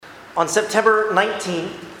On September 19,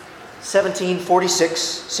 1746,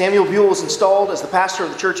 Samuel Buell was installed as the pastor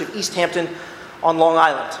of the Church of East Hampton on Long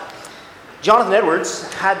Island. Jonathan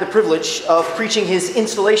Edwards had the privilege of preaching his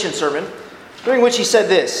installation sermon, during which he said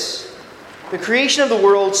this: "The creation of the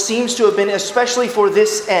world seems to have been especially for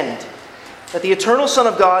this end, that the eternal Son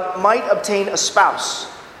of God might obtain a spouse,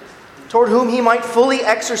 toward whom he might fully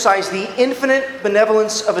exercise the infinite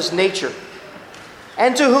benevolence of his nature,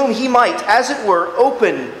 and to whom he might, as it were,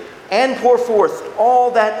 open and pour forth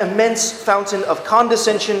all that immense fountain of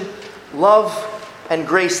condescension, love, and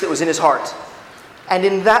grace that was in his heart. And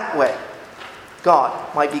in that way, God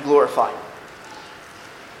might be glorified."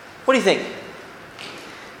 What do you think?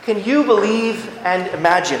 Can you believe and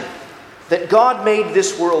imagine that God made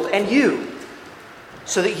this world and you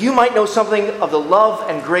so that you might know something of the love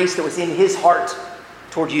and grace that was in his heart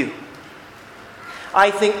toward you?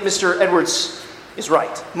 I think Mr. Edwards is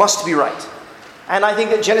right, must be right. And I think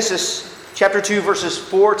that Genesis chapter 2, verses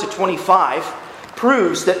 4 to 25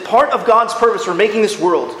 proves that part of God's purpose for making this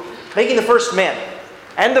world, making the first man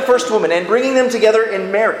and the first woman, and bringing them together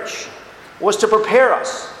in marriage, was to prepare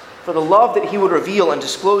us for the love that he would reveal and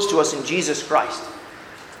disclose to us in Jesus Christ.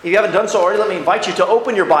 If you haven't done so already, let me invite you to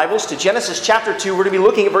open your Bibles to Genesis chapter 2. We're going to be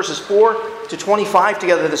looking at verses 4 to 25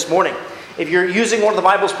 together this morning. If you're using one of the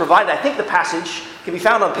Bibles provided, I think the passage can be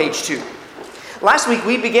found on page 2. Last week,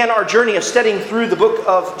 we began our journey of studying through the book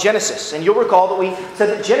of Genesis. And you'll recall that we said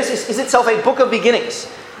that Genesis is itself a book of beginnings.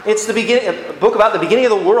 It's the beginning, a book about the beginning of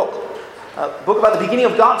the world. A book about the beginning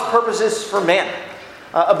of God's purposes for man.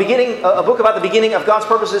 A book about the beginning of God's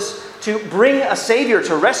purposes to bring a Savior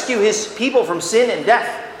to rescue his people from sin and death.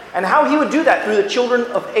 And how he would do that through the children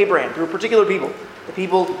of Abraham, through a particular people, the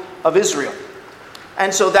people of Israel.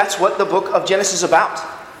 And so that's what the book of Genesis is about.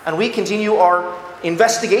 And we continue our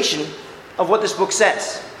investigation of what this book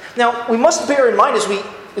says. Now, we must bear in mind as we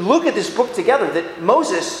look at this book together that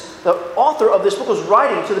Moses, the author of this book, was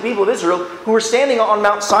writing to the people of Israel who were standing on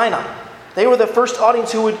Mount Sinai. They were the first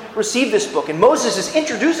audience who would receive this book. And Moses is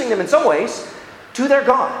introducing them in some ways to their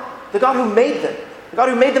God, the God who made them, the God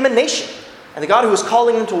who made them a nation, and the God who was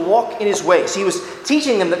calling them to walk in his ways. He was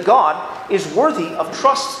teaching them that God is worthy of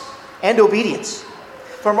trust and obedience.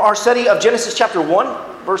 From our study of Genesis chapter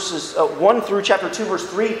 1, verses 1 through chapter 2, verse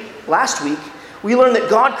 3 last week, we learned that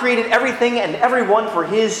God created everything and everyone for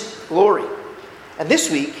his glory. And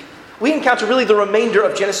this week, we encounter really the remainder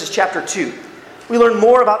of Genesis chapter 2. We learn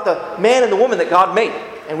more about the man and the woman that God made,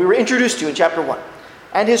 and we were introduced to in chapter 1,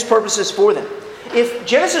 and his purposes for them. If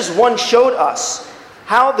Genesis 1 showed us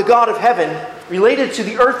how the God of heaven related to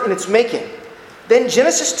the earth in its making, then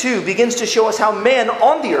Genesis 2 begins to show us how man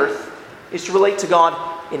on the earth is to relate to God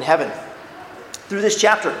in heaven. Through this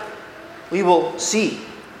chapter, we will see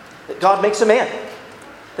that God makes a man,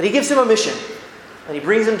 that he gives him a mission, and he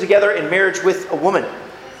brings them together in marriage with a woman.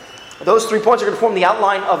 Those 3 points are going to form the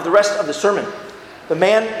outline of the rest of the sermon: the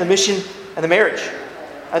man, the mission, and the marriage.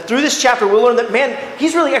 Through this chapter, we'll learn that man,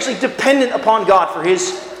 he's really actually dependent upon God for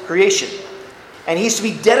his creation. And he's to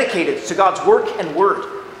be dedicated to God's work and word.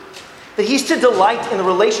 That he's to delight in the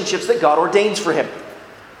relationships that God ordains for him.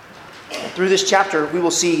 And through this chapter, we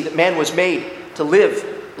will see that man was made to live,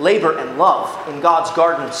 labor, and love in God's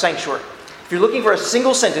garden sanctuary. If you're looking for a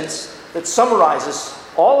single sentence that summarizes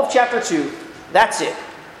all of chapter 2, that's it.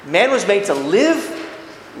 Man was made to live,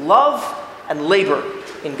 love, and labor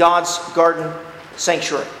in God's garden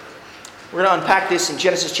sanctuary. We're going to unpack this in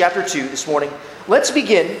Genesis chapter 2 this morning. Let's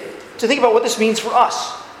begin to think about what this means for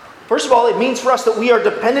us. First of all, it means for us that we are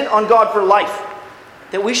dependent on God for life,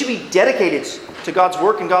 that we should be dedicated to God's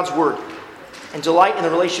work and God's word, and delight in the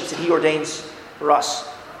relationships that he ordains for us.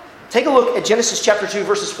 Take a look at Genesis chapter 2,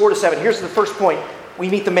 verses 4 to 7. Here's the first point. We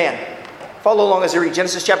meet the man. Follow along as I read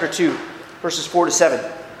Genesis chapter 2, verses 4 to 7.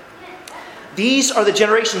 "These are the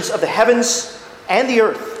generations of the heavens and the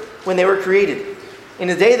earth when they were created, in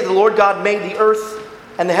the day that the Lord God made the earth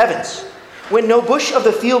and the heavens, when no bush of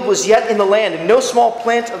the field was yet in the land, and no small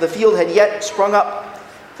plant of the field had yet sprung up,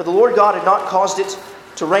 for the Lord God had not caused it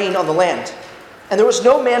to rain on the land. And there was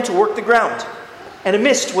no man to work the ground. And a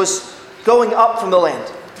mist was going up from the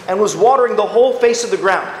land, and was watering the whole face of the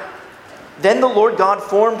ground. Then the Lord God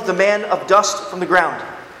formed the man of dust from the ground,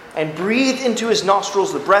 and breathed into his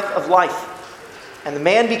nostrils the breath of life. And the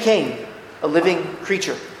man became a living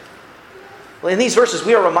creature." Well, in these verses,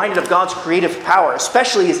 we are reminded of God's creative power,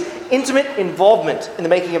 especially his intimate involvement in the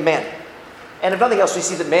making of man. And if nothing else, we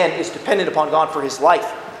see that man is dependent upon God for his life.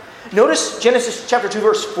 Notice Genesis chapter 2,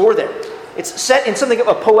 verse 4 there. It's set in something of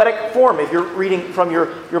a poetic form if you're reading from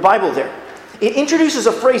your Bible there. it introduces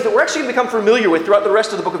a phrase that we're actually going to become familiar with throughout the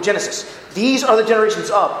rest of the book of Genesis. These are the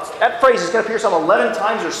generations of. That phrase is going to appear some 11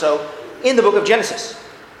 times or so in the book of Genesis.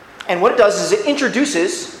 And what it does is it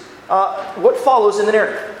introduces what follows in the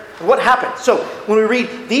narrative. What happened? So when we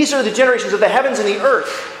read, these are the generations of the heavens and the earth,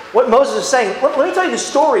 what Moses is saying, let me tell you the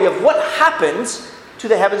story of what happens to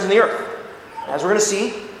the heavens and the earth. As we're going to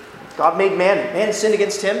see, God made man, and man sinned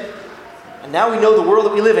against him, and now we know the world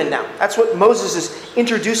that we live in now. That's what Moses is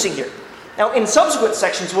introducing here. Now, in subsequent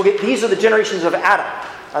sections, we'll get these are the generations of Adam.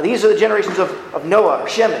 These are the generations of Noah,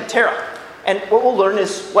 Shem, and Terah. And what we'll learn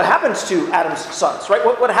is what happens to Adam's sons, right?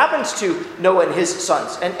 What happens to Noah and his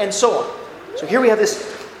sons, and so on. So here we have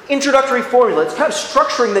this introductory formula. It's kind of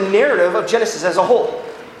structuring the narrative of Genesis as a whole.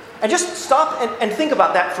 And just stop and think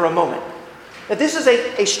about that for a moment. That this is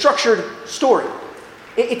a structured story.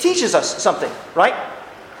 It teaches us something, right?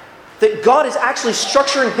 That God is actually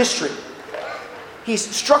structuring history. He's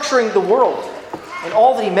structuring the world and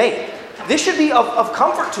all that He made. This should be of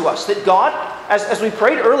comfort to us, that God, as we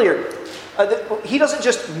prayed earlier, He doesn't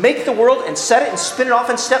just make the world and set it and spin it off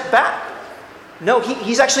and step back. No,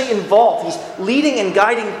 He's actually involved. He's leading and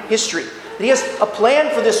guiding history. He has a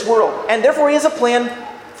plan for this world, and therefore He has a plan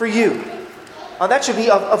for you. That should be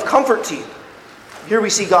of comfort to you. Here we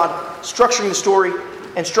see God structuring the story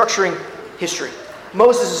and structuring history.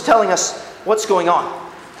 Moses is telling us what's going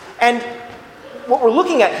on. And what we're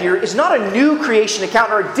looking at here is not a new creation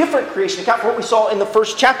account or a different creation account from what we saw in the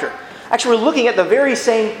first chapter. Actually, we're looking at the very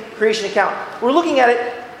same creation account. We're looking at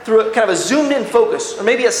it through a kind of a zoomed-in focus, or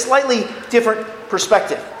maybe a slightly different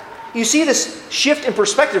perspective. You see this shift in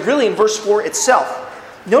perspective really in verse 4 itself.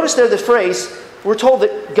 Notice there the phrase, we're told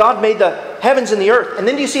that God made the heavens and the earth. And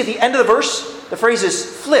then do you see at the end of the verse, the phrase is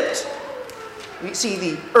flipped. We see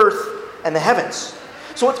the earth and the heavens.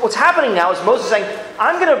 So what's happening now is Moses saying,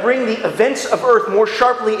 I'm going to bring the events of earth more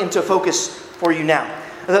sharply into focus for you now.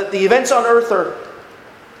 The events on earth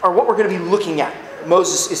are what we're going to be looking at,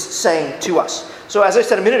 Moses is saying to us. So as I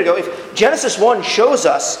said a minute ago, if Genesis 1 shows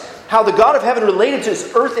us how the God of heaven related to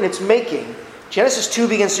His earth in its making, Genesis 2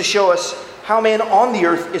 begins to show us how man on the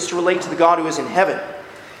earth is to relate to the God who is in heaven.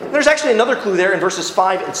 And there's actually another clue there in verses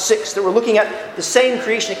 5 and 6 that we're looking at the same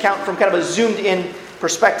creation account from kind of a zoomed-in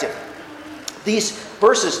perspective. These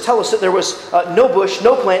verses tell us that there was no bush,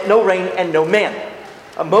 no plant, no rain, and no man.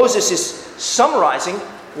 Moses is summarizing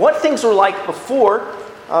what things were like before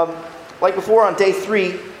on day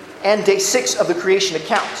 3 and day 6 of the creation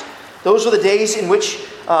account. Those were the days in which,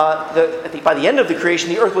 by the end of the creation,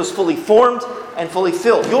 the earth was fully formed and fully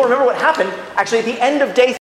filled. You'll remember what happened actually at the end of day